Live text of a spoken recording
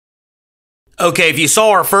Okay, if you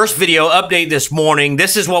saw our first video update this morning,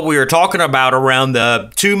 this is what we were talking about around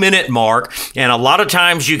the 2-minute mark. And a lot of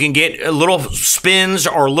times you can get little spins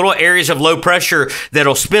or little areas of low pressure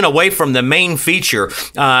that'll spin away from the main feature.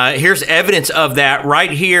 Here's evidence of that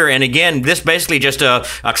right here. And again, this basically just a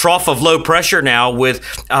trough of low pressure now with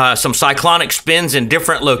some cyclonic spins in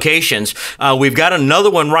different locations. We've got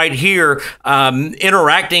another one right here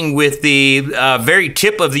interacting with the very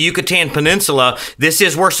tip of the Yucatan Peninsula. This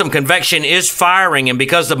is where some convection is firing, and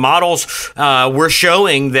because the models were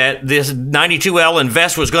showing that this 92L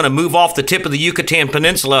Invest was going to move off the tip of the Yucatan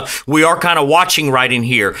Peninsula, we are kind of watching right in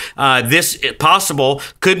here. This, if possible,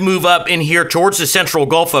 could move up in here towards the central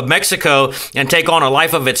Gulf of Mexico and take on a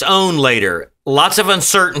life of its own later. Lots of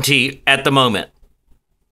uncertainty at the moment.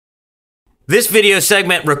 This video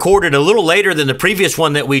segment recorded a little later than the previous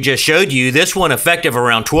one that we just showed you. This one effective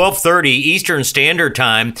around 12:30 Eastern Standard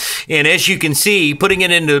Time. And as you can see, putting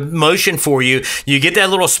it into motion for you, you get that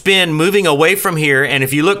little spin moving away from here. And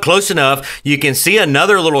if you look close enough, you can see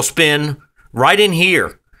another little spin right in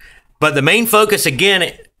here. But the main focus,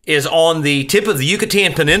 again, is on the tip of the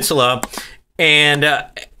Yucatan Peninsula. And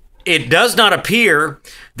it does not appear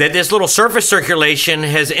that this little surface circulation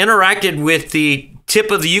has interacted with the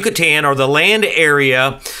tip of the Yucatan or the land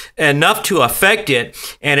area enough to affect it,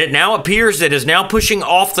 and it now appears that it's now pushing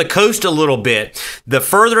off the coast a little bit. The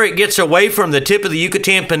further it gets away from the tip of the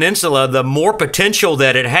Yucatan Peninsula, the more potential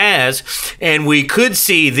that it has, and we could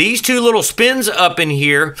see these two little spins up in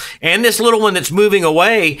here and this little one that's moving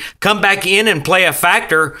away come back in and play a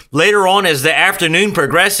factor later on as the afternoon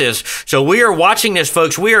progresses. So we are watching this,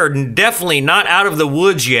 folks. We are definitely not out of the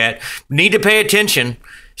woods yet. Need to pay attention.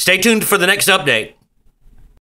 Stay tuned for the next update.